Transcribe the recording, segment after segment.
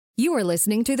You are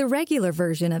listening to the regular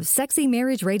version of Sexy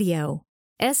Marriage Radio.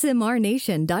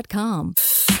 smrnation.com.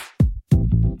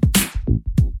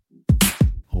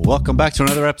 Welcome back to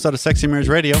another episode of Sexy Marriage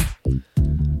Radio,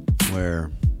 where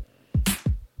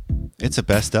it's a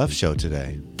best of show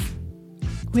today.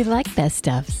 We like best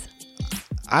ofs.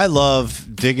 I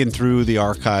love digging through the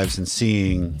archives and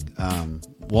seeing,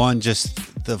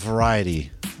 just the variety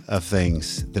of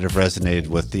things that have resonated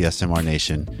with the SMR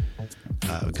Nation,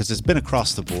 because it's been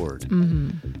across the board. Mm-hmm.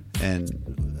 And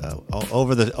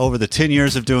over the 10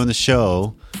 years of doing the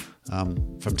show,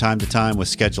 from time to time with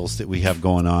schedules that we have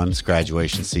going on, it's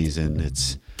graduation season,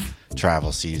 it's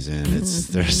travel season, there's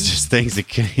just things that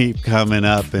keep coming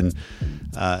up, and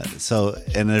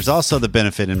there's also the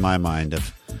benefit in my mind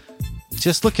of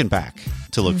just looking back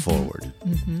to look forward,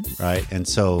 right? And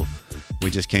so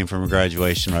we just came from a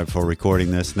graduation right before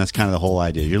recording this, and that's kind of the whole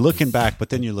idea. You're looking back, but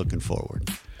then you're looking forward.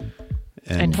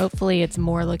 And hopefully it's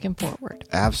more looking forward.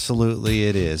 Absolutely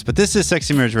it is. But this is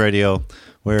Sexy Marriage Radio,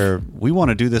 where we want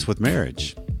to do this with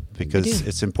marriage, because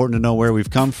it's important to know where we've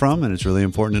come from, and it's really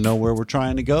important to know where we're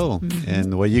trying to go. Mm-hmm.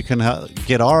 And the way you can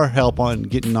get our help on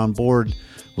getting on board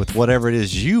with whatever it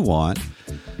is you want,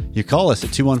 you call us at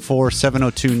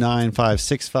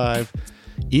 214-702-9565.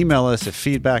 Email us at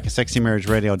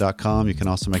feedback@sexymarriageradio.com. You can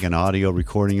also make an audio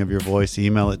recording of your voice,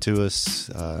 email it to us,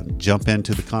 jump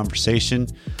into the conversation,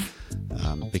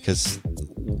 because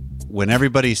when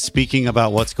everybody's speaking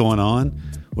about what's going on,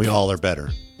 we all are better.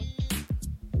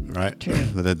 Right?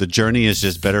 The journey is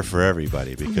just better for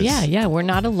everybody, because we're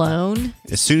not alone.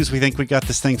 As soon as we think we got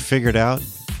this thing figured out,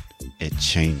 it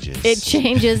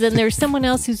changes. And there's someone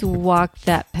else who's walked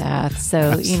that path. So,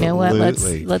 Absolutely. You know what?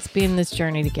 Let's be in this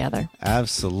journey together.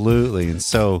 Absolutely. And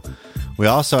so we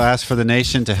also ask for the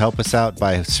nation to help us out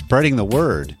by spreading the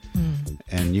word.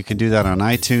 And you can do that on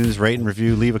iTunes, rate and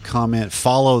review, leave a comment,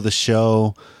 follow the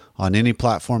show on any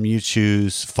platform you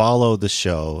choose. Follow the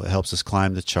show. It helps us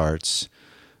climb the charts.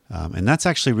 And that's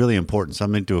actually really important. So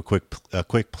I'm going to do a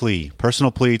quick plea,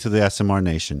 personal plea to the SMR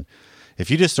Nation. If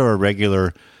you just are a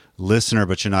regular listener,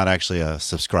 but you're not actually a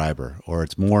subscriber, or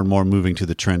it's more and more moving to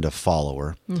the trend of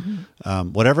follower,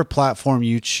 whatever platform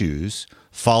you choose,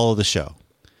 follow the show.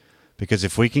 Because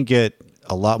if we can get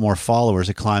a lot more followers,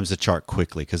 it climbs the chart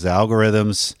quickly, because the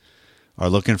algorithms are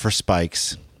looking for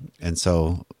spikes. And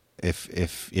so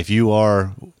if you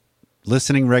are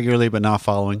listening regularly but not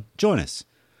following, join us.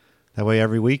 That way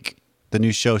every week the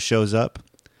new show shows up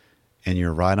and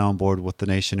you're right on board with the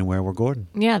nation and where we're going.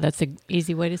 Yeah, that's an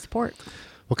easy way to support.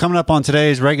 Well, coming up on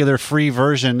today's regular free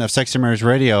version of Sexy Marriage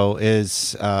Radio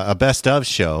is a best of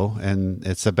show, and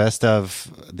it's a best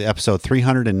of the episode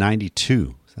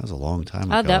 392. That was a long time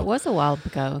ago. Oh, that was a while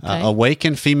ago. Okay.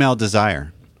 Awaken Female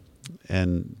Desire.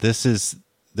 And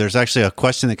there's actually a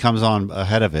question that comes on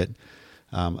ahead of it,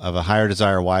 of a higher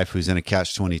desire wife who's in a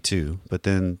catch-22. But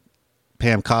then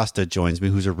Pam Costa joins me,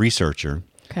 who's a researcher.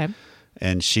 Okay.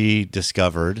 And she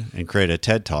discovered, and created a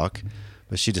TED Talk,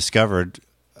 but she discovered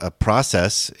a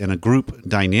process in a group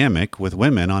dynamic with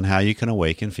women on how you can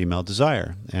awaken female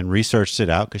desire, and researched it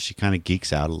out because she kind of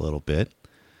geeks out a little bit,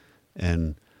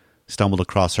 and stumbled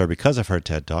across her because of her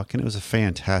TED Talk, and it was a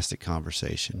fantastic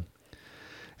conversation.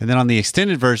 And then on the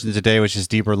extended version today, which is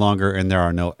deeper, longer, and there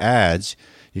are no ads,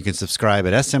 you can subscribe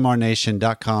at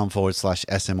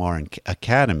smrnation.com/SMR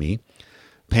Academy.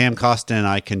 Pam Costa and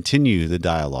I continue the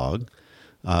dialogue,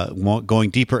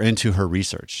 going deeper into her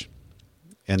research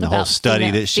and the whole study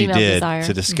that she did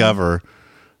to discover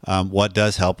what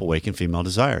does help awaken female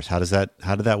desires. How did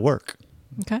that work?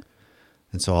 Okay.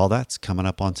 And so all that's coming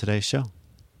up on today's show.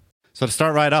 So to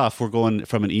start right off, we're going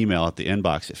from an email at the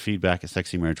inbox at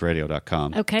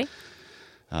feedback@sexymarriageradio.com. Okay.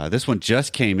 This one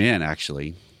just came in,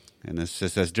 actually. And this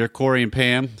says, Dear Corey and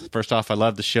Pam, first off, I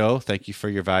love the show. Thank you for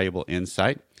your valuable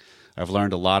insight. I've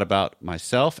learned a lot about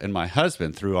myself and my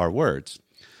husband through our words.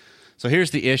 So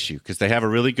here's the issue, because they have a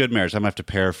really good marriage. I'm going to have to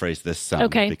paraphrase this some,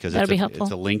 because that'll be helpful.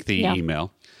 It's a lengthy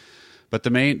email. But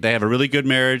they have a really good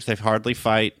marriage. They hardly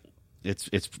fight.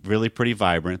 It's really pretty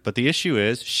vibrant. But the issue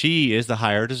is she is the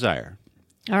higher desire.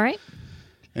 All right.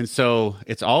 And so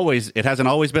it hasn't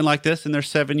always been like this in their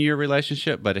 7-year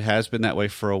relationship, but it has been that way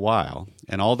for a while.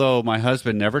 And although my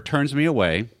husband never turns me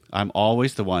away, I'm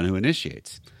always the one who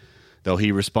initiates. Though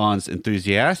he responds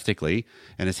enthusiastically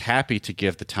and is happy to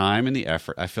give the time and the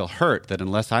effort, I feel hurt that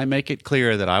unless I make it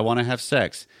clear that I want to have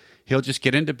sex, he'll just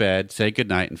get into bed, say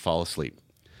goodnight, and fall asleep.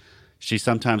 She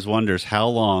sometimes wonders how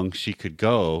long she could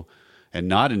go and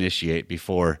not initiate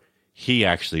before he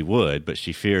actually would, but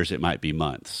she fears it might be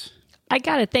months. I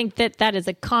got to think that is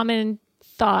a common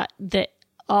thought that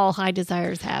all high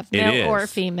desires have, male or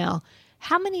female.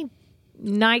 How many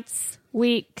nights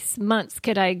weeks, months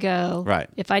could I go Right.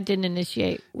 if I didn't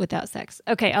initiate without sex?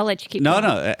 Okay, I'll let you keep No,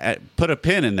 going. put a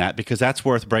pin in that because that's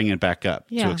worth bringing back up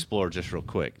Yeah. to explore just real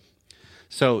quick.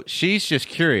 So she's just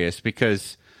curious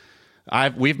because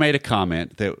we've made a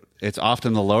comment that it's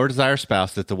often the lower desire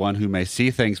spouse that the one who may see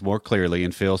things more clearly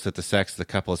and feels that the sex the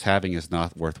couple is having is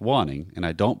not worth wanting. And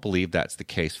I don't believe that's the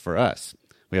case for us.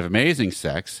 We have amazing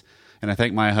sex, and I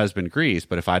think my husband agrees,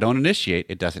 but if I don't initiate,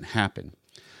 it doesn't happen.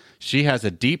 She has a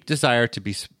deep desire to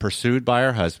be pursued by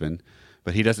her husband,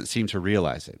 but he doesn't seem to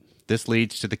realize it. This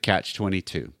leads to the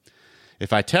catch-22.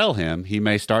 If I tell him, he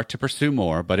may start to pursue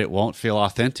more, but it won't feel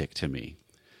authentic to me.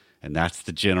 And that's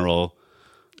the general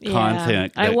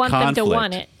content. I want them to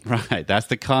want it. Right. That's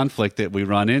the conflict that we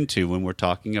run into when we're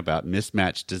talking about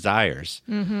mismatched desires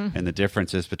and the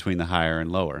differences between the higher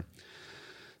and lower.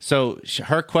 So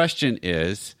her question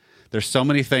is, there's so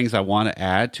many things I want to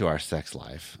add to our sex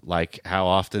life, like how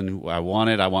often I want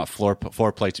it. I want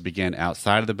foreplay to begin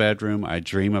outside of the bedroom. I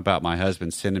dream about my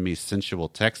husband sending me sensual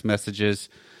text messages,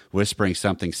 whispering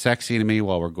something sexy to me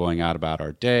while we're going out about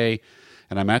our day.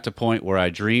 And I'm at the point where I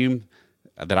dream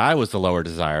that I was the lower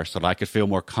desire so that I could feel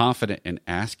more confident in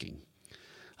asking.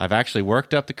 I've actually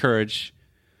worked up the courage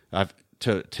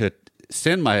to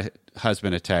send my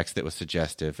husband a text that was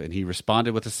suggestive, and he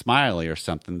responded with a smiley or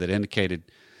something that indicated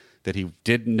that he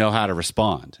didn't know how to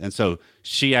respond. And so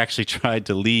she actually tried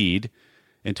to lead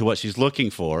into what she's looking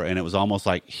for, and it was almost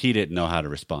like he didn't know how to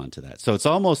respond to that. So it's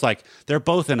almost like they're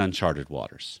both in uncharted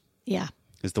waters. Yeah.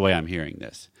 Is the way I'm hearing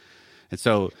this. And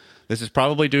so this is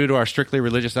probably due to our strictly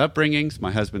religious upbringings.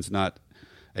 My husband's not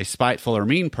a spiteful or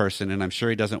mean person, and I'm sure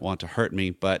he doesn't want to hurt me,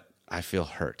 but I feel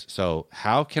hurt. So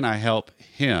how can I help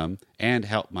him and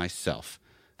help myself?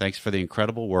 Thanks for the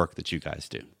incredible work that you guys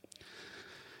do.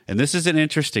 And this is an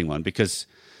interesting one because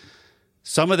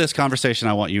some of this conversation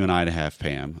I want you and I to have,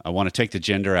 Pam, I want to take the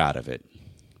gender out of it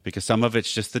because some of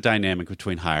it's just the dynamic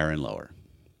between higher and lower.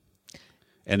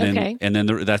 And then, Okay. and then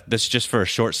that's just for a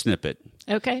short snippet.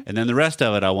 Okay. And then the rest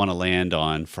of it I want to land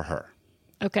on for her.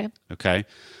 Okay. Okay?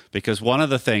 Because one of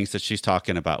the things that she's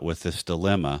talking about with this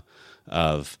dilemma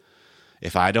of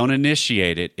if I don't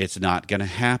initiate it, it's not going to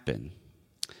happen.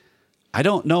 I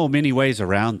don't know many ways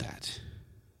around that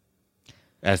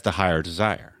as the higher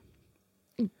desire.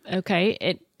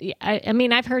 Okay. I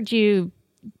mean, I've heard you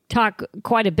talk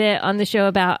quite a bit on the show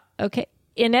about, okay,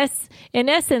 in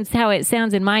essence, how it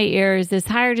sounds in my ears, this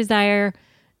higher desire,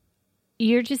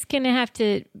 you're just going to have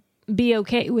to be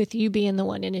okay with you being the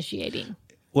one initiating.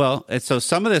 Well, and so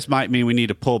some of this might mean we need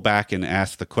to pull back and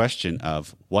ask the question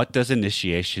of what does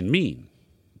initiation mean?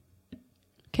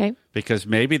 Okay. Because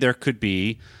maybe there could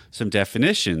be some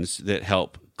definitions that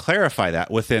help clarify that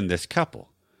within this couple.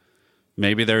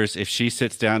 Maybe if she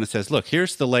sits down and says, look,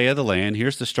 here's the lay of the land,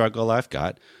 here's the struggle I've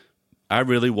got. I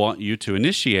really want you to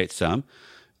initiate some.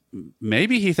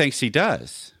 Maybe he thinks he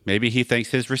does. Maybe he thinks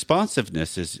his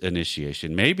responsiveness is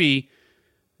initiation. Maybe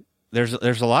there's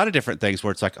a lot of different things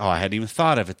where it's like, oh, I hadn't even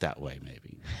thought of it that way,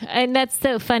 maybe. And that's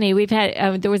so funny. We've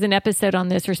had, there was an episode on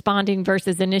this, responding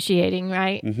versus initiating,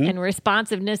 right? Mm-hmm. And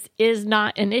responsiveness is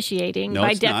not initiating. No,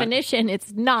 By it's not. definition,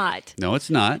 it's not. No, it's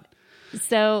not.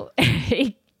 So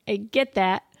I get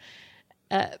that.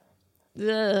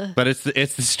 But it's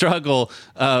the struggle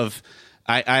of,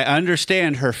 I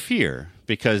understand her fear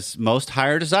because most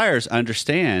higher desires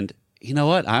understand, you know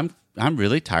what, I'm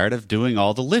really tired of doing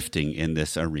all the lifting in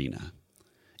this arena.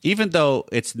 Even though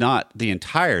it's not the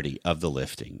entirety of the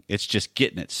lifting, it's just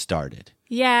getting it started.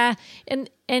 Yeah.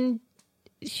 And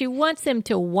she wants him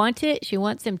to want it. She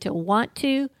wants him to want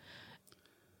to.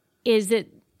 Is it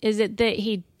that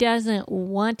he doesn't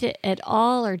want it at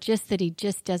all, or just that he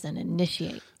just doesn't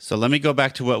initiate? So let me go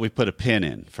back to what we put a pin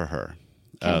in for her,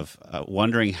 Okay. of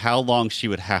wondering how long she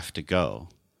would have to go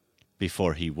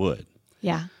before he would.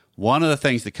 Yeah. One of the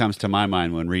things that comes to my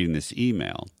mind when reading this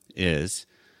email is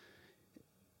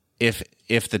if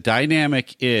the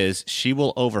dynamic is she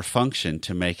will overfunction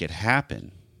to make it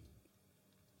happen,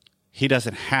 he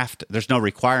doesn't have to, there's no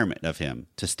requirement of him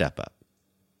to step up.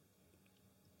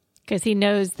 Because he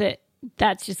knows that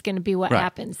that's just going to be what Right.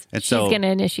 happens. And She's so- going to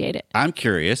initiate it. I'm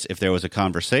curious if there was a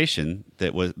conversation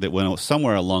that went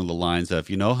somewhere along the lines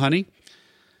of, you know, honey,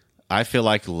 I feel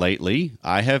like lately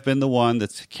I have been the one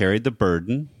that's carried the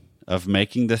burden of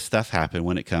making this stuff happen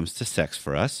when it comes to sex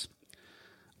for us.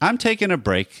 I'm taking a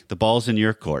break. The ball's in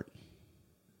your court.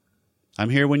 I'm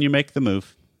here when you make the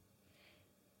move.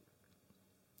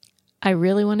 I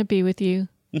really want to be with you,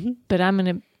 but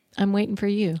I'm waiting for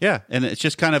you. Yeah, and it's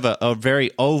just kind of a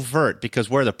very overt, because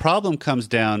where the problem comes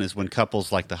down is when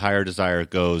couples like the higher desire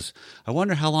goes, I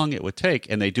wonder how long it would take,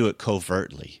 and they do it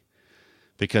covertly.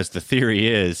 Because the theory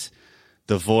is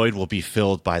the void will be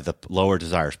filled by the lower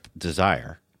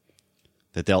desire,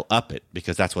 that they'll up it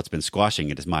because that's what's been squashing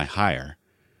it is my higher.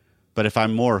 But if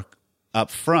I'm more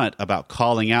upfront about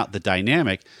calling out the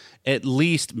dynamic, at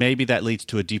least maybe that leads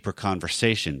to a deeper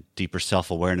conversation, deeper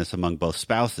self-awareness among both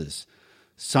spouses,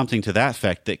 something to that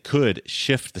effect that could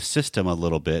shift the system a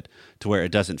little bit to where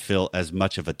it doesn't feel as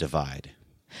much of a divide.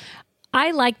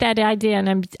 I like that idea,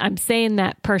 and I'm saying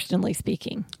that personally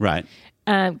speaking. Right.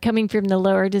 Coming from the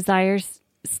lower desires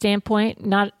standpoint,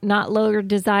 not lower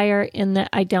desire in that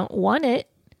I don't want it,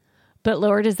 but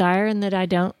lower desire in that I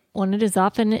don't want it as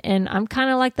often. And I'm kind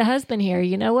of like the husband here.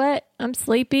 You know what? I'm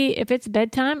sleepy. If it's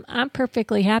bedtime, I'm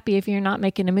perfectly happy if you're not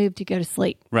making a move to go to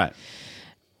sleep. Right.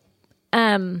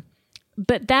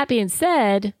 But that being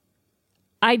said,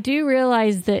 I do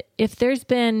realize that if there's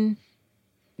been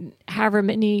however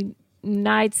many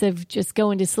nights of just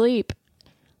going to sleep,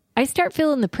 I start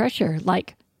feeling the pressure.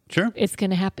 Like, sure, it's going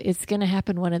to happen. It's going to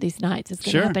happen one of these nights. It's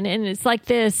going to Sure. happen. And it's like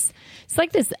this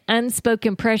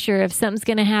unspoken pressure of something's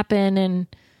going to happen and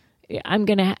I'm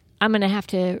going to have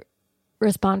to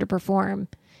respond or perform.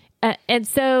 And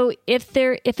so if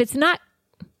it's not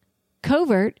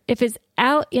covert, if it's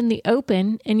out in the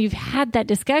open and you've had that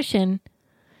discussion,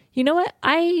 you know what?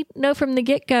 I know from the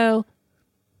get-go,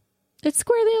 it's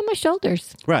squarely on my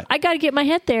shoulders. Right. I got to get my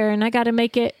head there and I got to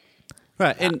make it.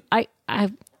 Right. And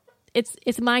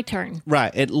it's my turn.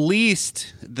 right. At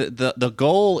least the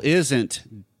goal isn't,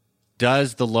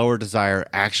 does the lower desire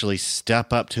actually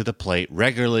step up to the plate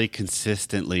regularly,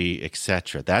 consistently,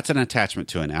 etc.? That's an attachment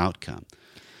to an outcome.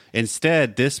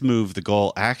 Instead, this move, the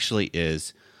goal actually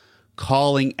is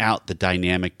calling out the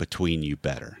dynamic between you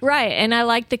better. Right. And I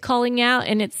like the calling out,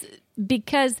 and it's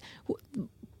because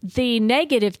the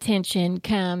negative tension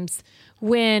comes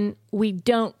when we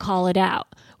don't call it out,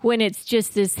 when it's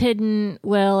just this hidden,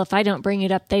 well, if I don't bring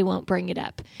it up, they won't bring it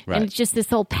up. Right. And it's just this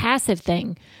whole passive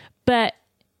thing. But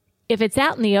if it's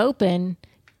out in the open,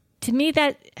 to me,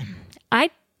 that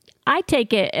I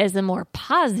take it as a more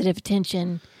positive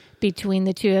tension between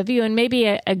the two of you, and maybe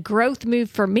a growth move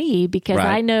for me because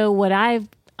Right. I know what I've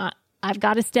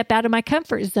got to step out of my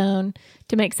comfort zone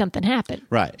to make something happen.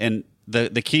 Right. And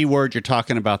the key word you're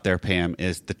talking about there, Pam,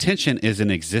 is the tension is in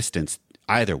existence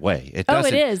either way. It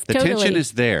is. The Totally. tension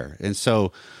is there. And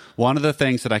so one of the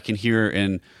things that I can hear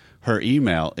in her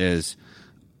email is,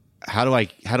 how do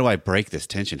I break this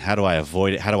tension? How do I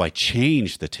avoid it? How do I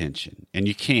change the tension? And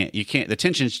you can't, the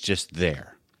tension's just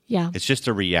there. Yeah. It's just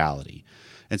a reality.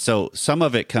 And so some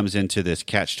of it comes into this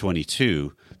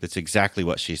catch-22 that's exactly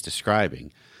what she's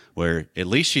describing, where at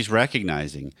least she's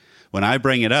recognizing when I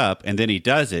bring it up and then he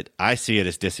does it, I see it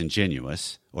as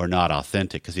disingenuous or not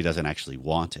authentic because he doesn't actually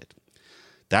want it.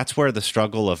 That's where the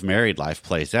struggle of married life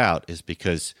plays out, is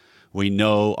because we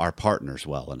know our partners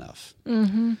well enough.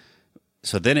 Mm-hmm.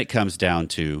 So then it comes down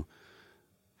to,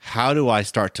 how do I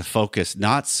start to focus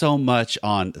not so much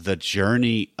on the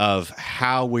journey of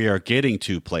how we are getting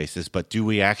to places, but do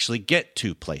we actually get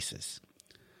to places?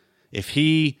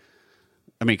 Because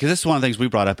this is one of the things we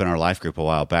brought up in our life group a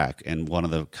while back, and one of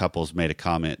the couples made a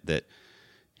comment that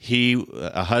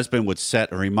a husband would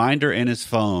set a reminder in his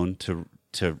phone to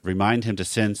remind him to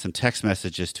send some text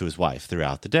messages to his wife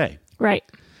throughout the day. Right.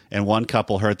 And one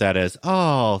couple heard that as,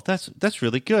 oh, that's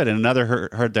really good. And another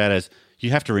heard that as, you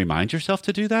have to remind yourself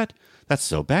to do that? That's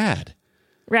so bad.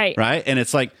 Right. Right? And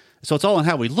it's like, so it's all in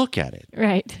how we look at it.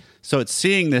 Right. So it's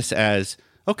seeing this as,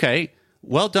 okay,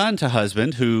 well done to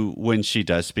husband who, when she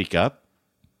does speak up,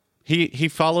 he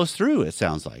follows through, it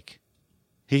sounds like.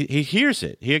 He hears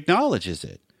it. He acknowledges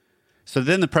it. So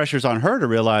then the pressure's on her to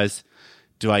realize,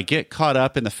 do I get caught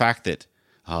up in the fact that,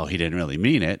 oh, he didn't really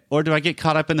mean it? Or do I get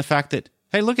caught up in the fact that,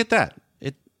 hey, look at that.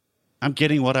 I'm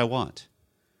getting what I want.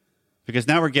 Because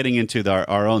now we're getting into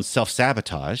our own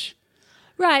self-sabotage.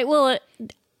 Right. Well,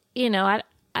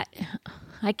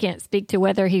 I can't speak to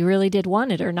whether he really did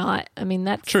want it or not. I mean,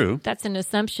 that's true. That's an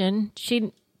assumption.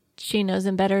 She knows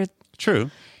him better. True.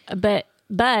 But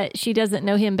she doesn't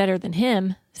know him better than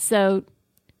him. So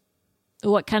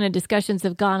what kind of discussions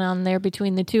have gone on there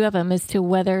between the two of them as to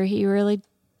whether he really...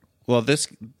 Well, this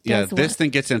thing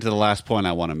gets into the last point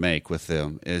I want to make with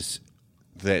them, is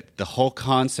that the whole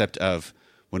concept of,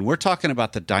 when we're talking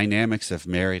about the dynamics of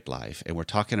married life and we're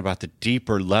talking about the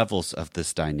deeper levels of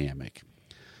this dynamic,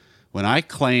 when I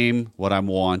claim what I'm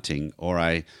wanting or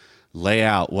I lay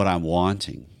out what I'm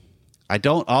wanting, I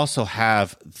don't also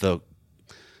have the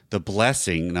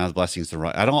blessing. Now, the blessing is the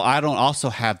right. I don't also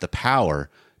have the power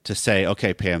to say,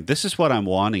 okay, Pam, this is what I'm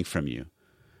wanting from you,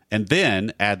 and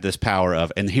then add this power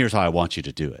of, and here's how I want you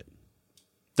to do it.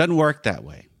 Doesn't work that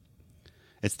way.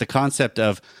 It's the concept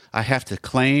of, I have to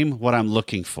claim what I'm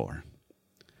looking for.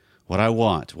 what I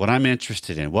want, what I'm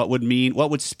interested in, what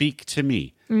would speak to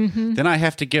me. Then I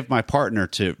have to give my partner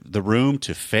to the room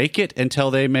to fake it until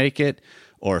they make it,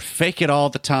 or fake it all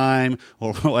the time,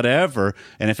 or whatever.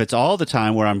 And if it's all the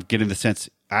time where I'm getting the sense,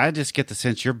 I just get the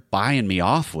sense you're buying me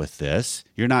off with this.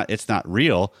 It's not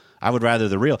real. I would rather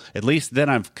the real. At least then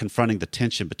I'm confronting the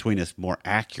tension between us more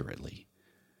accurately.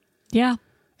 Yeah.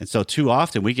 And so too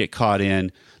often we get caught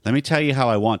in, let me tell you how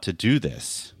I want to do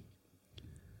this,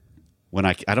 when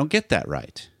I don't get that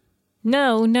right.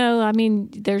 No. I mean,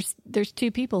 there's two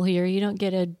people here. You don't get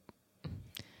to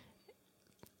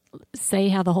say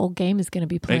how the whole game is going to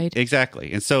be played.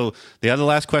 Exactly. And so the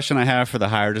last question I have for the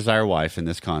higher desire wife in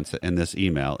this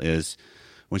email is,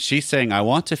 when she's saying, I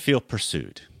want to feel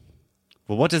pursued.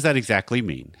 Well, what does that exactly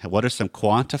mean? What are some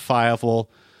quantifiable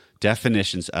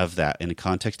definitions of that in the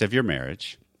context of your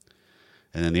marriage?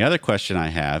 And then the other question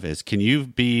I have is, can you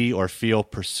be or feel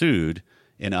pursued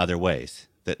in other ways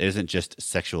that isn't just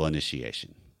sexual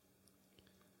initiation?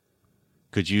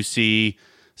 Could you see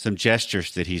some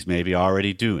gestures that he's maybe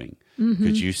already doing?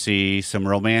 Could you see some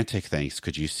romantic things?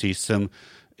 Could you see some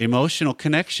emotional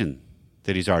connection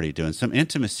that he's already doing? Some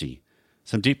intimacy,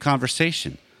 some deep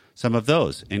conversation, some of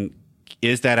those. And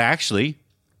is that actually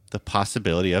the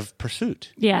possibility of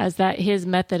pursuit? Yeah, is that his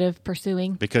method of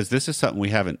pursuing? Because this is something we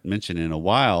haven't mentioned in a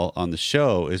while on the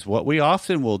show, is what we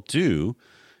often will do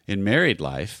in married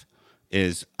life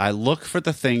is I look for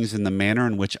the things in the manner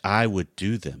in which I would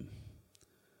do them.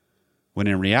 When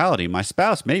in reality, my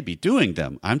spouse may be doing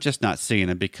them. I'm just not seeing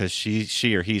them because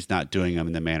she or he's not doing them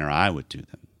in the manner I would do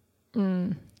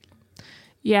them.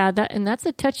 Yeah, that's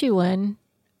a touchy one.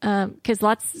 Because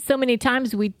so many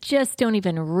times we just don't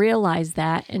even realize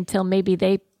that until maybe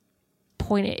they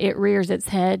it rears its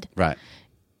head. Right.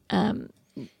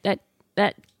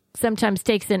 That sometimes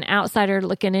takes an outsider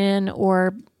looking in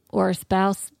or a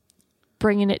spouse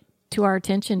bringing it to our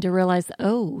attention to realize,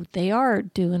 oh, they are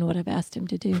doing what I've asked him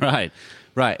to do. Right.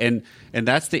 And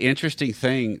that's the interesting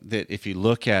thing, that if you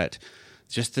look at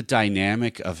just the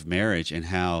dynamic of marriage and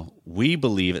how we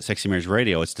believe at Sexy Marriage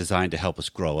Radio, it's designed to help us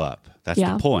grow up. That's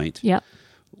the point. Yep.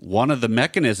 One of the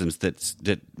mechanisms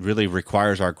that really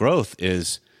requires our growth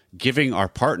is giving our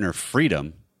partner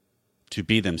freedom to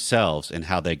be themselves and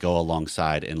how they go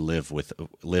alongside and live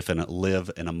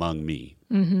and among me.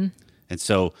 Mm-hmm. And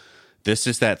so this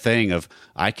is that thing of,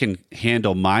 I can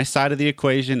handle my side of the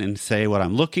equation and say what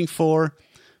I'm looking for,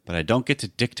 but I don't get to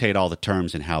dictate all the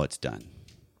terms and how it's done.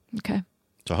 Okay.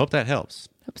 So I hope that helps.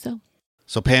 Hope so.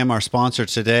 So Pam, our sponsor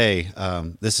today,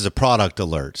 this is a product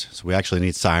alert. So we actually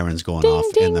need sirens going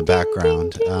off in the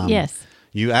background. Yes.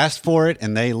 You asked for it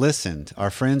and they listened.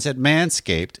 Our friends at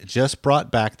Manscaped just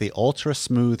brought back the Ultra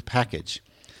Smooth package.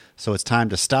 So it's time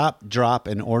to stop, drop,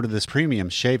 and order this premium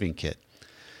shaving kit.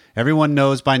 Everyone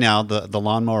knows by now the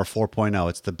Lawnmower 4.0.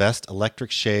 It's the best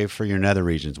electric shave for your nether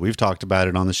regions. We've talked about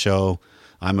it on the show.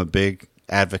 I'm a big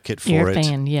advocate for You're it. You're a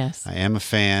fan, yes. I am a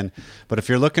fan. But if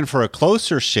you're looking for a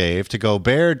closer shave to go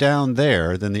bare down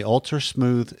there, then the Ultra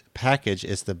Smooth package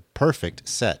is the perfect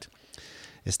set.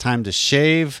 It's time to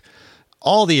shave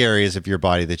all the areas of your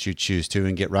body that you choose to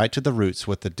and get right to the roots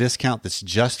with the discount that's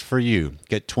just for you.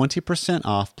 Get 20%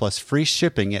 off plus free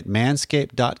shipping at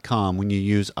manscaped.com when you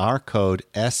use our code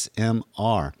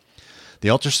SMR. The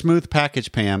Ultra Smooth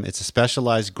package, Pam, it's a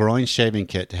specialized growing shaving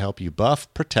kit to help you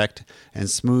buff, protect, and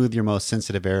smooth your most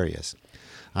sensitive areas.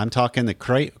 I'm talking the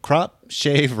Crop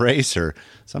Shave Razor.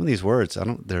 Some of these words,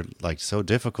 they're like so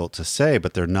difficult to say,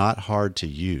 but they're not hard to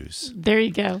use. There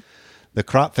you go. The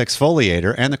Crop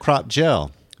Exfoliator and the Crop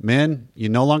Gel. Men, you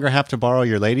no longer have to borrow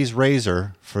your lady's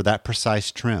razor for that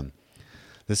precise trim.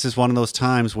 This is one of those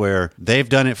times where they've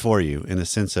done it for you in the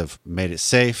sense of made it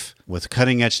safe with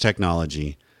cutting-edge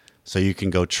technology, so you can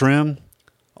go trim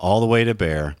all the way to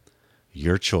bare,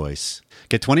 your choice.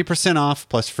 Get 20% off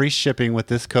plus free shipping with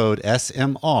this code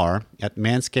SMR at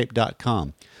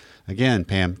manscaped.com. Again,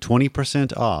 Pam,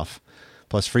 20% off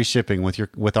plus free shipping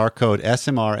with our code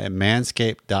SMR at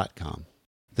manscaped.com.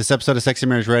 This episode of Sexy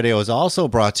Marriage Radio is also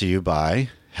brought to you by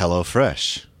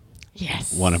HelloFresh.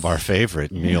 Yes. One of our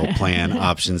favorite meal plan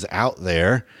options out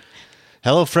there.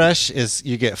 HelloFresh is,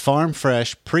 you get farm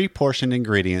fresh, pre-portioned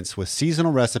ingredients with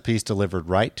seasonal recipes delivered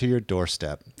right to your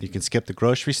doorstep. You can skip the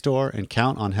grocery store and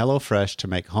count on HelloFresh to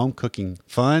make home cooking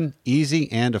fun,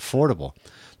 easy, and affordable.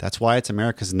 That's why it's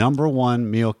America's #1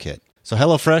 meal kit. So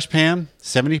HelloFresh, Pam,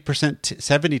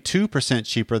 72%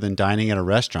 cheaper than dining at a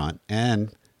restaurant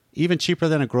and even cheaper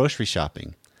than a grocery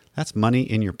shopping. That's money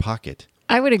in your pocket.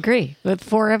 I would agree. With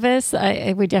 4 of us,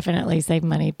 we definitely save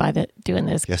money by doing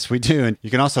this. Yes, we do. And you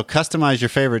can also customize your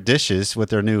favorite dishes with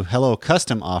their new Hello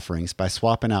Custom offerings by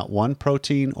swapping out one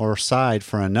protein or side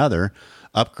for another,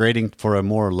 upgrading for a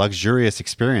more luxurious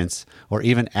experience, or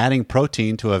even adding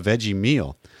protein to a veggie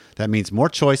meal. That means more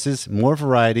choices, more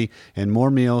variety, and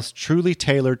more meals truly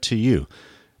tailored to you.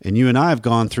 And you and I have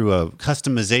gone through a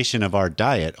customization of our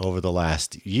diet over the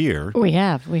last year. We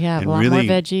have a lot really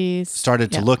more veggies.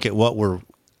 Started to look at what we're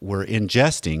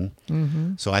ingesting.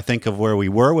 Mm-hmm. So I think of where we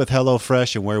were with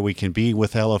HelloFresh and where we can be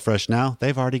with HelloFresh now.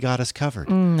 They've already got us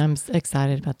covered. I'm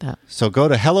excited about that. So go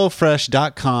to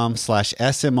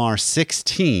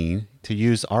HelloFresh.com/SMR16 to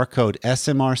use our code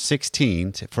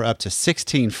SMR16 for up to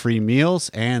 16 free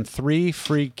meals and 3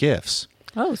 free gifts.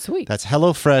 Oh, sweet. That's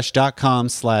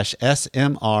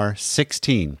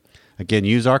HelloFresh.com/SMR16. Again,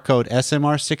 use our code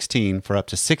SMR16 for up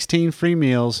to 16 free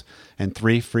meals and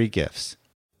 3 free gifts.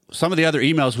 Some of the other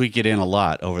emails we get in a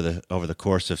lot over the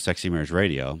course of Sexy Marriage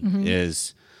Radio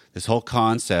is this whole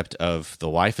concept of the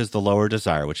wife is the lower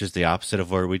desire, which is the opposite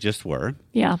of where we just were.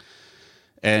 Yeah.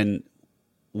 And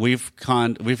we've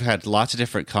had lots of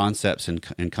different concepts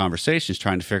and conversations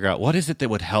trying to figure out what is it that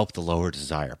would help the lower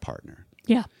desire partner.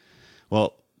 Yeah.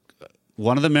 Well,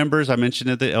 one of the members I mentioned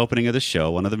at the opening of the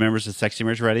show, one of the members of Sexy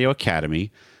Marriage Radio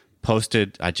Academy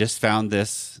posted, I just found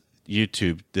this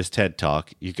TED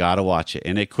Talk. You got to watch it.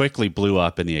 And it quickly blew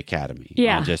up in the Academy.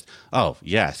 Yeah. And oh,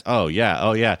 yes. Oh, yeah.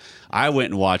 Oh, yeah. I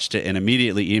went and watched it and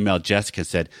immediately emailed Jessica and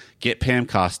said, get Pam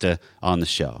Costa on the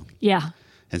show. Yeah.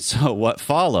 And so what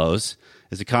follows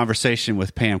is a conversation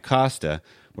with Pam Costa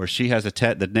where she has the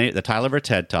title of her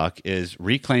TED Talk is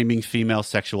Reclaiming Female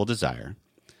Sexual Desire.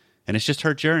 And it's just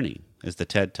her journey is the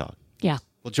TED Talk. Yeah.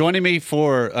 Well, joining me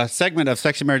for a segment of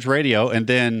Sexy Marriage Radio, and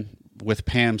then with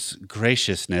Pam's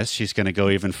graciousness, she's going to go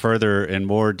even further in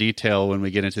more detail when we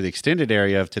get into the extended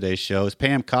area of today's show, is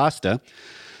Pam Costa.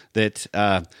 That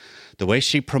the way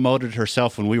she promoted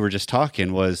herself when we were just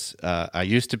talking was, I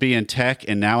used to be in tech,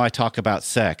 and now I talk about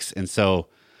sex. And so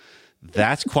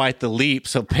that's quite the leap.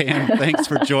 So Pam, thanks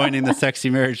for joining the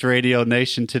Sexy Marriage Radio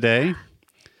Nation today.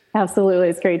 Absolutely.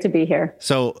 It's great to be here.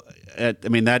 So,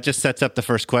 that just sets up the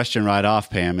first question right off,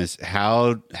 Pam, is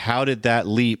how did that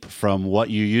leap from what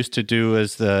you used to do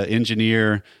as the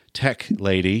engineer tech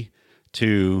lady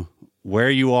to where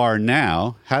you are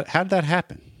now? How did that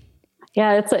happen?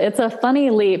 Yeah, it's a funny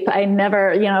leap. I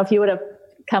never, if you would have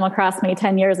come across me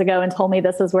 10 years ago and told me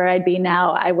this is where I'd be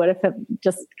now, I would have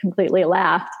just completely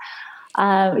laughed. So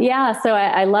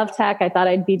I love tech. I thought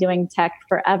I'd be doing tech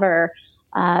forever.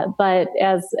 But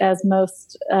as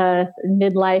most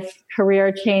midlife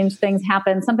career change things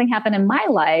happen, something happened in my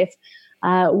life,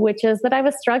 which is that I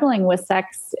was struggling with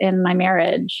sex in my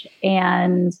marriage.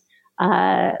 And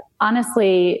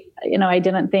honestly, I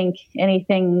didn't think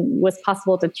anything was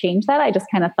possible to change that. I just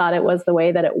kind of thought it was the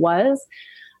way that it was.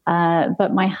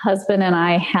 But my husband and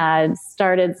I had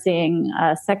started seeing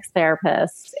a sex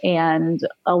therapist, and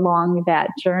along that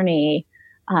journey,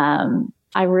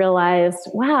 I realized,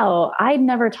 wow, I'd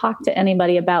never talked to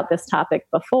anybody about this topic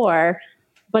before,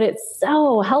 but it's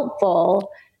so helpful,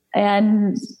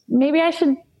 and maybe I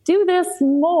should do this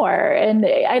more. And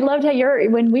I loved how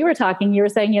when we were talking, you were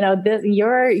saying,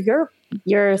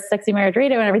 your Sexy Marriage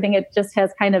Radio and everything, it just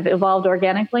has kind of evolved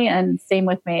organically, and same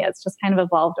with me. It's just kind of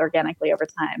evolved organically over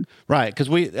time. Right, because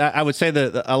I would say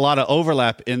that a lot of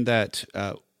overlap in that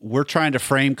we're trying to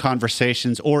frame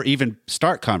conversations or even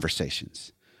start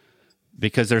conversations.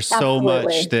 Because there's so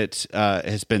much that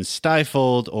has been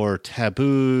stifled or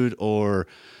tabooed or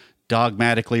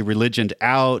dogmatically religioned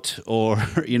out, or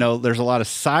there's a lot of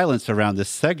silence around this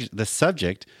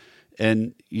subject.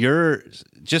 And you're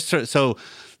just so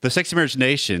the Sexy Marriage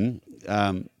Nation.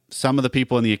 Some of the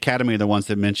people in the Academy are the ones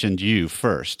that mentioned you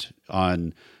first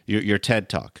on your TED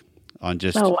Talk. On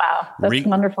just that's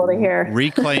wonderful to hear.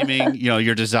 Reclaiming,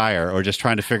 your desire, or just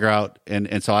trying to figure out,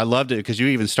 and so I loved it because you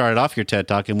even started off your TED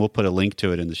Talk, and we'll put a link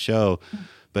to it in the show.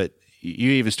 But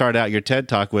you even started out your TED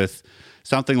Talk with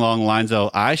something along the lines of,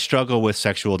 "I struggle with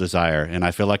sexual desire, and I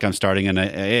feel like I'm starting an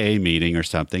AA meeting or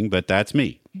something, but that's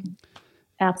me."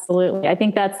 Absolutely, I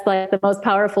think that's like the most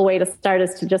powerful way to start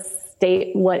is to just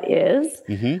state what is,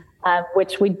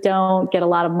 which we don't get a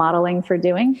lot of modeling for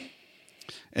doing.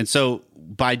 And so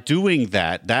by doing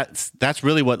that, that's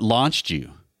really what launched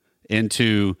you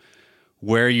into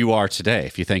where you are today,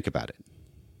 if you think about it.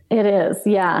 It is,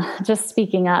 yeah, just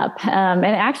speaking up. And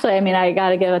actually, I got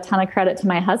to give a ton of credit to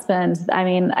my husband.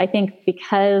 I think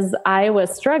because I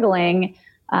was struggling,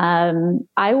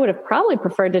 I would have probably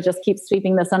preferred to just keep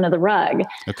sweeping this under the rug.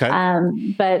 Okay.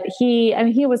 But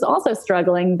he was also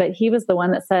struggling, but he was the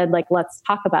one that said, like, let's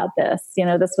talk about this.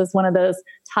 This was one of those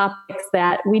topics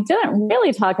that we didn't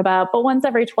really talk about, but once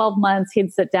every 12 months,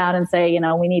 he'd sit down and say,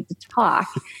 we need to talk.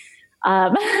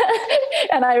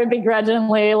 And I would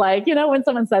begrudgingly, like, when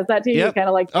someone says that to you, you kind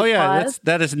of like, oh yeah, pause.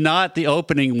 that is not the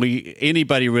opening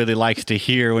anybody really likes to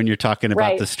hear when you're talking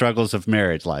about the struggles of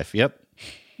marriage life. Yep,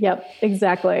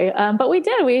 exactly. But we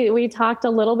did. We talked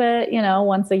a little bit,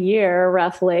 once a year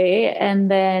roughly. And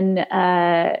then,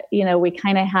 we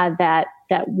kind of had that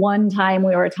one time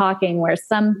we were talking where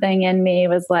something in me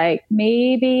was like,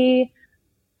 maybe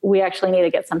we actually need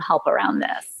to get some help around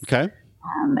this. Okay.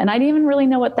 And I didn't even really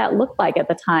know what that looked like at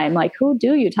the time. Like, who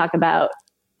do you talk about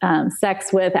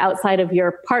sex with outside of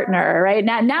your partner, right?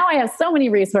 Now I have so many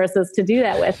resources to do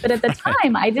that with. But at the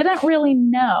time, I didn't really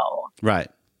know. Right.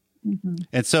 Mm-hmm.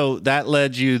 And so that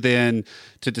led you then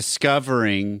to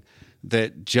discovering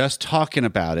that just talking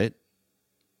about it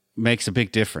makes a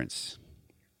big difference.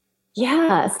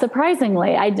 Yeah,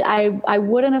 surprisingly, I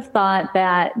wouldn't have thought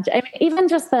that. I mean, even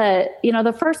just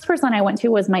the first person I went to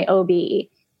was my OB.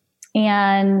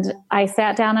 And I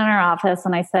sat down in our office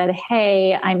and I said,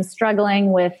 hey, I'm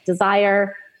struggling with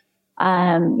desire.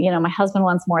 My husband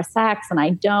wants more sex and I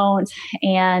don't.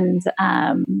 And,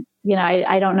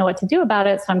 I don't know what to do about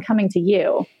it. So I'm coming to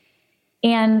you.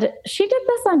 And she did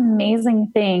this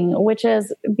amazing thing, which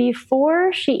is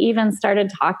before she even started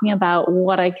talking about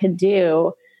what I could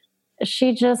do,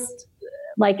 she just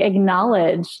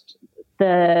acknowledged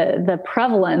the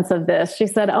prevalence of this. She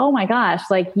said, oh my gosh,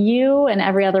 like you and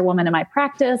every other woman in my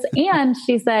practice. And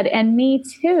she said, and me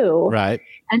too. Right.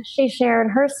 And she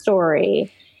shared her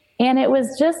story. And it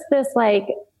was just this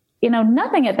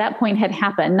nothing at that point had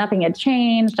happened. Nothing had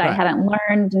changed. Right. I hadn't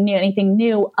learned anything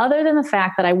new other than the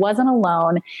fact that I wasn't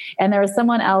alone and there was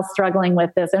someone else struggling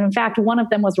with this. And in fact, one of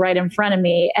them was right in front of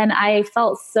me. And I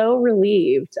felt so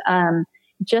relieved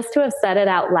just to have said it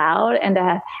out loud and to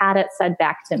have had it said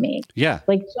back to me. Yeah.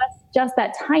 Like just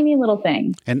that tiny little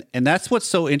thing. And that's what's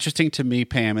so interesting to me,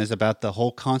 Pam, is about the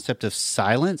whole concept of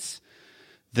silence,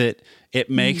 that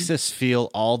it makes us feel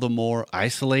all the more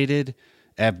isolated,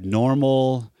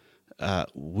 abnormal,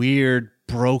 weird,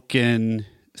 broken,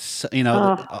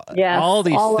 all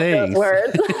these things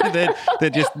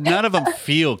that just none of them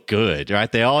feel good,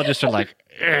 right? They all just are like,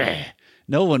 ugh.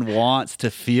 No one wants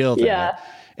to feel that. Yeah.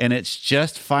 And it's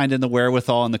just finding the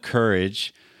wherewithal and the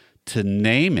courage to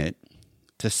name it,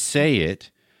 to say it,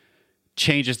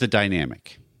 changes the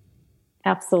dynamic.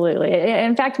 Absolutely.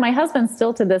 In fact, my husband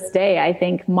still to this day, I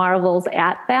think, marvels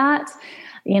at that,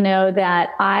 that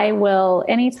I will,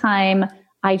 anytime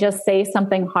I just say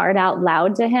something hard out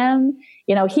loud to him,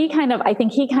 he kind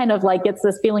of like gets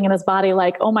this feeling in his body,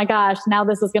 like, oh my gosh, now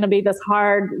this is going to be this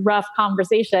hard, rough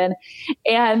conversation.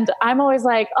 And I'm always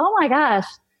like, oh my gosh,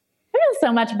 it is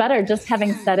so much better just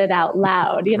having said it out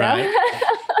loud,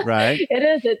 Right. It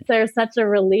is. There's such a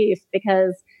relief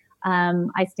because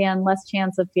I stand less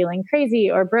chance of feeling crazy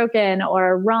or broken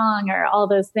or wrong or all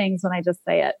those things when I just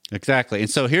say it. Exactly. And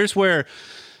so here's where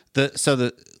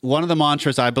the one of the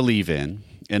mantras I believe in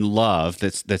and love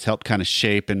that's helped kind of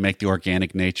shape and make the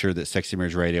organic nature that Sexy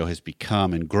Marriage Radio has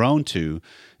become and grown to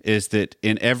is that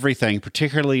in everything,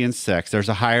 particularly in sex, there's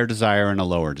a higher desire and a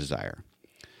lower desire.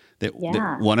 That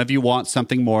one of you wants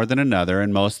something more than another.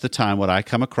 And most of the time, what I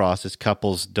come across is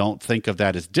couples don't think of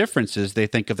that as differences. They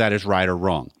think of that as right or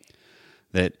wrong.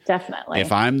 That definitely,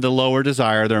 if I'm the lower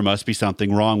desire, there must be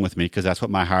something wrong with me because that's what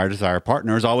my higher desire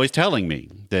partner is always telling me.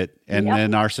 And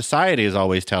then our society is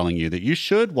always telling you that you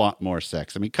should want more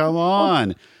sex. I mean, come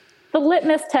on. The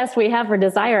litmus test we have for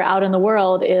desire out in the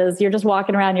world is you're just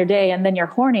walking around your day and then you're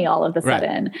horny all of a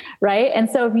sudden, right? And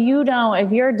so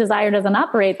if your desire doesn't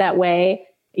operate that way,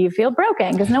 you feel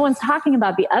broken because no one's talking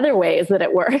about the other ways that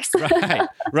it works.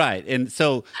 Right. And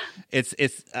so it's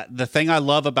the thing I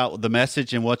love about the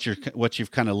message and what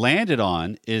you've kind of landed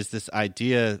on is this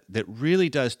idea that really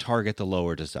does target the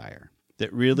lower desire,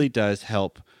 that really does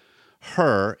help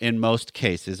her in most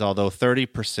cases, although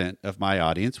 30% of my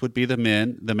audience would be the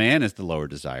men. The man is the lower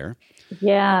desire.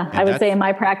 Yeah, and I would say in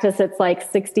my practice, it's like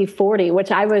 60-40,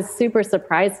 which I was super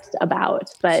surprised about,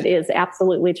 but is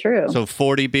absolutely true. So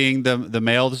 40 being the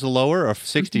male is the lower, or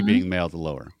 60 being male the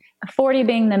lower? 40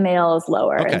 being the male is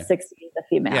lower, and 60 the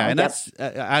female. Yeah, and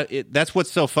that's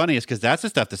what's so funny is because that's the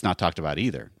stuff that's not talked about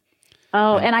either.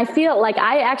 Oh, and I feel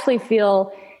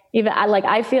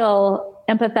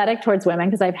empathetic towards women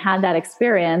because I've had that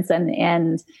experience,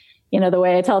 and the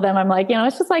way I tell them, I'm like,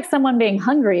 it's just like someone being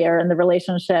hungrier in the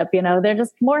relationship. They're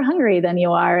just more hungry than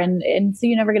you are. And so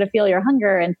you never get to feel your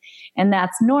hunger. And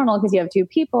that's normal because you have two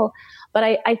people.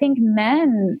 But I think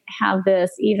men have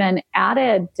this even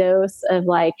added dose of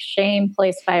like shame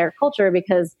placed by our culture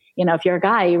because, if you're a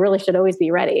guy, you really should always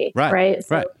be ready. Right.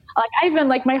 So,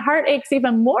 like my heart aches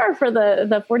even more for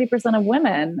the 40% of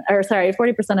women, or sorry,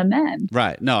 40% of men.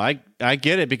 Right. No, I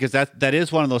get it, because that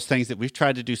is one of those things that we've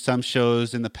tried to do some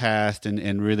shows in the past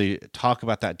and really talk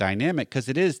about that dynamic, because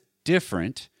it is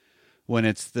different when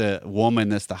it's the woman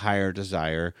that's the higher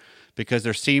desire, because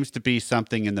there seems to be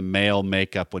something in the male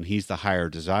makeup when he's the higher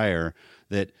desire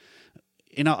that,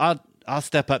 I'll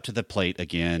step up to the plate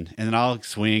again and then I'll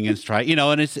swing and strike,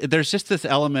 and there's just this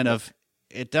element of,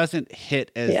 it doesn't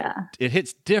hit as it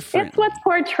hits different. It's what's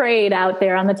portrayed out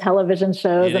there on the television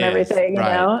shows and everything,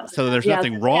 right. So there's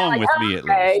nothing wrong with me at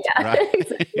least. Yeah. Right.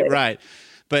 Exactly. Right.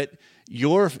 But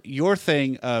your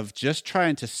thing of just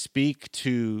trying to speak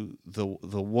to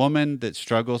the woman that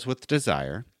struggles with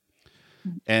desire,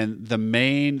 and the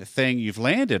main thing you've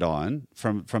landed on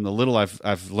from the little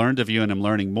I've learned of you, and I'm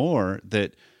learning more,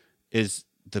 that is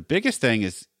the biggest thing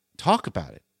is talk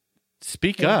about it.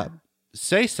 Speak up.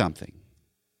 Say something.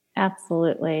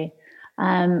 Absolutely.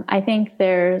 I think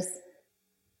there's,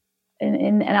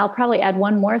 and I'll probably add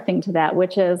one more thing to that,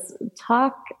 which is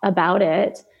talk about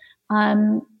it.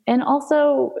 And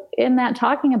also in that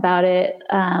talking about it,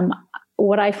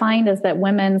 what I find is that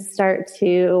women start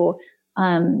to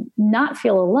not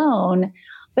feel alone,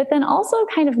 but then also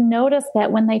kind of notice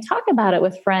that when they talk about it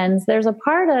with friends, there's a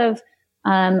part of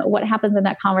what happens in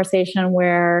that conversation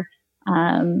where,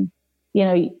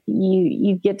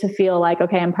 you get to feel like,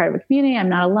 okay, I'm part of a community, I'm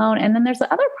not alone. And then there's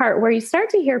the other part where you start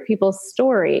to hear people's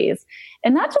stories,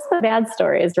 and not just the bad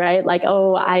stories, right? Like,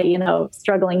 oh,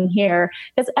 struggling here.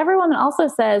 Because everyone also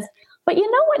says, but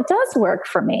what does work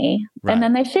for me? Right. And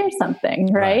then they share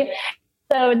something, right?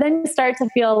 So then you start to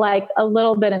feel like a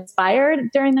little bit inspired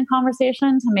during the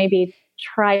conversation to maybe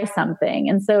try something.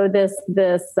 And so this,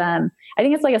 I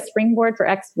think it's like a springboard for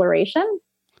exploration.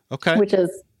 Okay. Which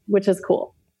is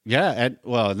cool. Yeah. And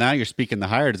well, now you're speaking the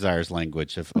higher desires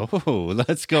language of,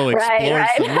 let's go explore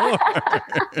some more.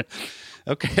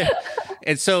 Okay.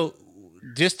 And so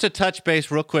just to touch base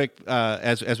real quick,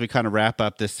 as we kind of wrap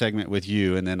up this segment with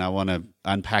you, and then I want to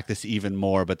unpack this even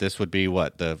more, but this would be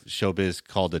what the showbiz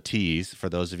called a tease for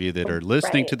those of you that are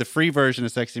listening to the free version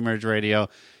of Sexy Marriage Radio.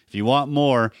 If you want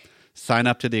more, sign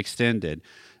up to the extended.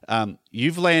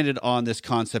 You've landed on this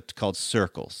concept called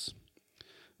circles,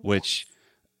 which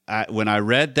when I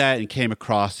read that and came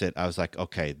across it, I was like,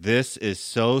 okay, this is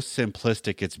so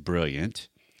simplistic, it's brilliant.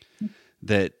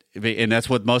 And that's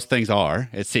what most things are,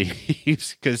 it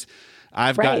seems, because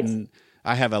I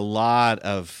have a lot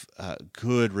of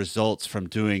good results from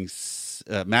doing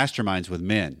masterminds with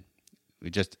men. We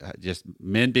just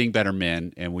men being better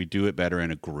men, and we do it better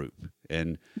in a group.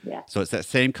 And so it's that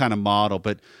same kind of model.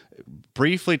 But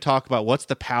briefly talk about what's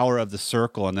the power of the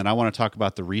circle, and then I want to talk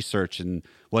about the research and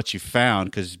what you found,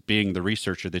 because being the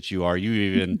researcher that you are, you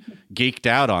even geeked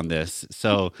out on this.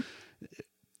 So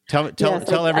tell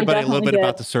everybody a little bit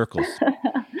about the circles.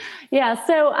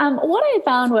 So what I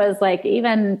found was, like,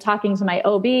 even talking to my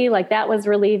OB, like, that was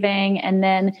relieving. And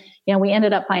then, we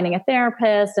ended up finding a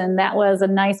therapist, and that was a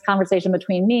nice conversation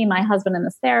between me, my husband, and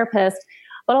this therapist.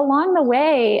 But along the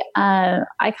way,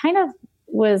 I kind of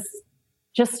was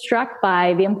just struck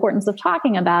by the importance of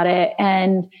talking about it.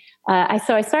 And I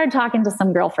started talking to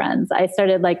some girlfriends. I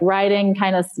started writing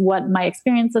kind of what my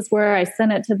experiences were. I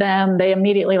sent it to them. They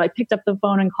immediately picked up the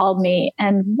phone and called me.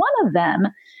 And one of them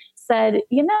said,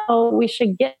 we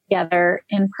should get together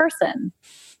in person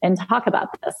and talk about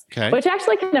this, which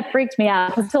actually kind of freaked me out,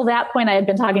 because until that point I had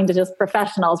been talking to just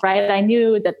professionals, right? I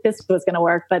knew that this was going to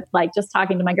work, but just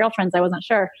talking to my girlfriends, I wasn't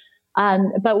sure.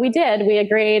 But we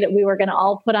agreed we were going to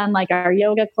all put on our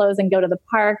yoga clothes and go to the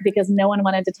park, because no one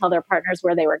wanted to tell their partners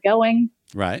where they were going.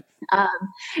 Right.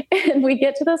 And we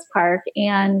get to this park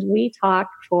and we talk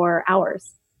for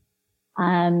hours.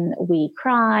 We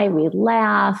cry, we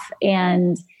laugh.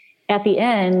 And at the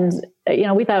end,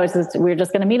 we thought we were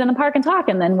just going to meet in the park and talk,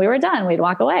 and then we were done. We'd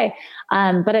walk away.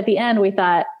 But at the end we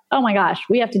thought, oh my gosh,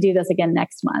 we have to do this again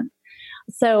next month.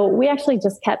 So we actually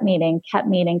just kept meeting,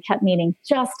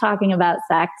 just talking about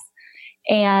sex.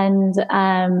 And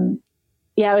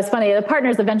it was funny. The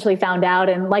partners eventually found out.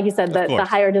 And like you said, the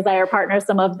higher desire partners,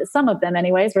 some of them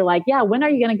anyways, were like, yeah, when are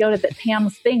you going to go to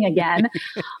Pam's thing again?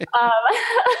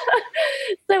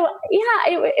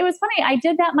 It was funny. I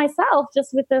did that myself,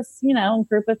 just with this,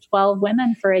 group of 12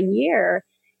 women for a year.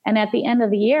 And at the end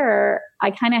of the year,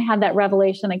 I kind of had that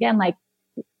revelation again,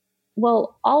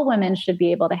 well, all women should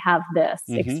be able to have this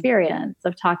experience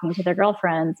of talking to their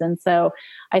girlfriends. And so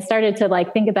I started to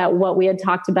like think about what we had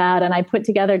talked about, and I put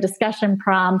together discussion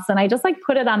prompts, and I just like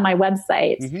put it on my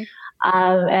website.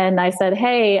 And I said,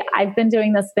 hey, I've been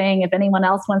doing this thing. If anyone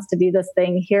else wants to do this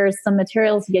thing, here's some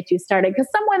materials to get you started. Because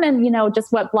some women,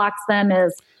 just what blocks them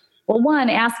is, well, one,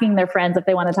 asking their friends if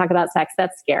they want to talk about sex.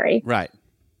 That's scary. Right.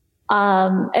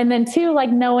 And then two,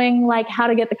 like knowing like how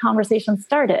to get the conversation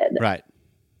started. Right.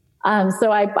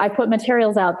 So I put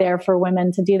materials out there for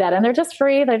women to do that, and they're just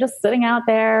free. They're just sitting out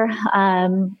there.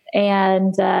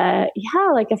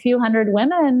 Like a few hundred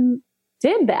women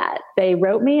did that. They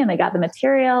wrote me and they got the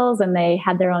materials, and they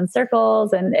had their own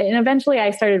circles. And eventually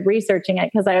I started researching it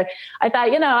because I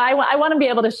thought, I want to be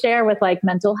able to share with like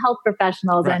mental health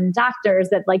professionals and doctors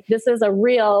that like, this is a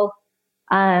real,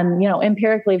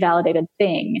 empirically validated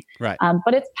thing. Right.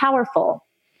 But it's powerful.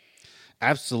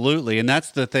 Absolutely. And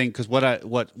that's the thing, because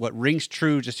what rings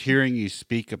true just hearing you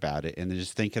speak about it, and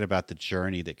just thinking about the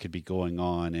journey that could be going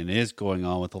on and is going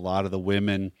on with a lot of the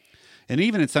women, and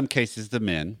even in some cases the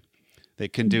men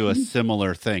that can do a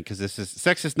similar thing, because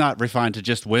sex is not refined to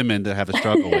just women that have a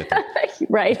struggle with it.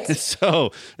 Right. So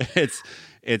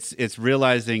it's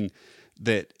realizing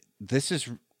that this is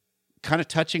kind of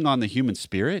touching on the human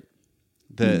spirit,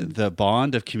 the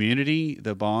bond of community,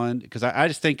 the bond, because I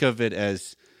just think of it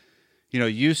as,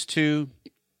 used to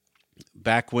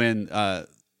back when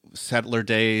settler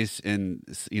days and,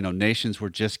 nations were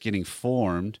just getting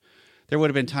formed, there would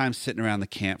have been times sitting around the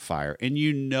campfire, and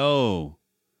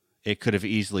it could have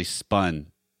easily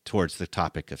spun towards the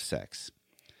topic of sex.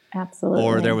 Absolutely.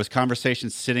 Or there was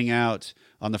conversations sitting out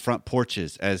on the front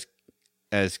porches as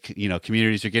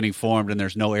communities are getting formed and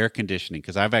there's no air conditioning.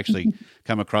 Because I've actually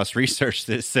come across research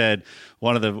that said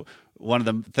one of the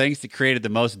things that created the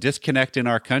most disconnect in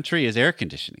our country is air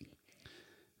conditioning.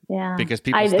 Yeah. Because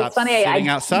people stopped sitting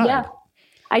outside. Yeah.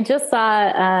 I just saw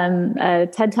a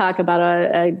TED Talk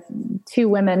about two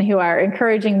women who are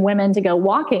encouraging women to go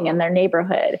walking in their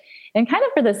neighborhood, and kind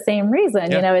of for the same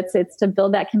reason. It's to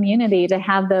build that community, to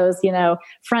have those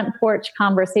front porch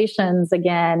conversations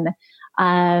again,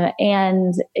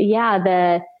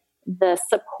 the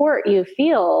support you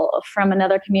feel from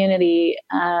another community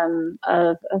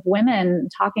of women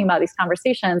talking about these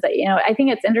conversations. I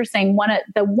think it's interesting.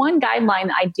 The one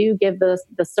guideline I do give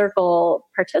the circle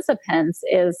participants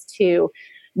is to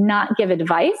not give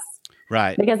advice.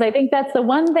 Right. Because I think that's the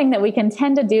one thing that we can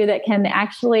tend to do that can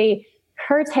actually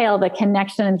curtail the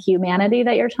connection and humanity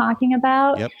that you're talking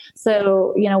about. Yep.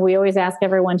 So, we always ask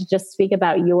everyone to just speak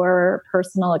about your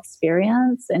personal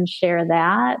experience and share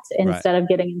that instead of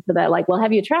getting into that, like, well,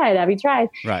 have you tried?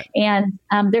 Right. And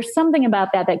there's something about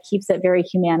that keeps it very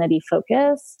humanity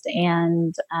focused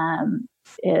and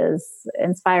is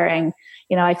inspiring.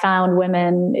 I found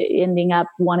women ending up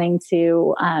wanting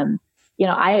to,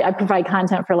 I provide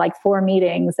content for like 4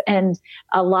 meetings, and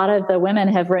a lot of the women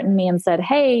have written me and said,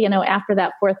 hey, after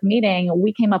that 4th meeting,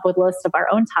 we came up with a list of our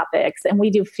own topics, and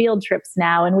we do field trips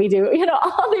now, and we do,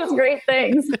 all these great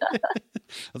things.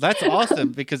 Well, that's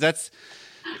awesome, because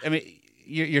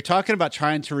you're talking about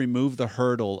trying to remove the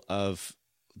hurdle of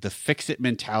the fix-it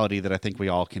mentality that I think we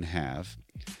all can have.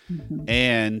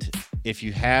 And if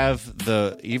you have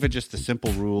even just the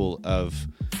simple rule of,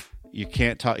 you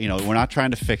can't talk, we're not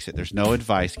trying to fix it. There's no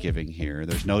advice giving here.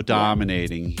 There's no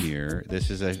dominating here. This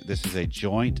is a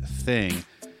joint thing.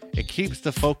 It keeps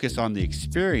the focus on the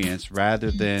experience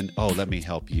rather than, oh, let me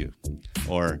help you.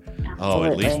 Or, oh,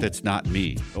 at least it's not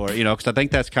me. Or, because I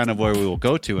think that's kind of where we will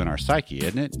go to in our psyche,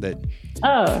 isn't it?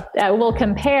 We'll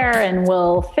compare and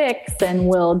we'll fix and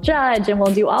we'll judge and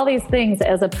we'll do all these things,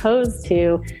 as opposed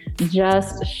to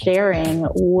just sharing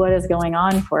what is going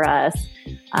on for us.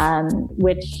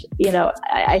 Which,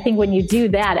 I think when you do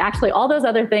that, actually all those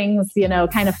other things,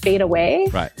 kind of fade away.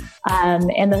 Right.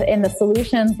 And the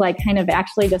solutions kind of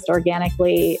actually just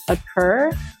organically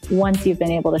occur once you've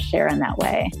been able to share in that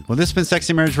way. Well, this has been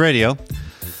Sexy Marriage Radio.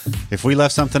 If we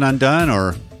left something undone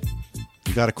or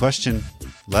you got a question,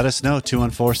 let us know.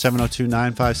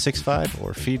 214-702-9565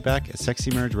 or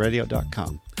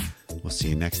feedback@sexymarriageradio.com. We'll see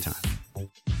you next time.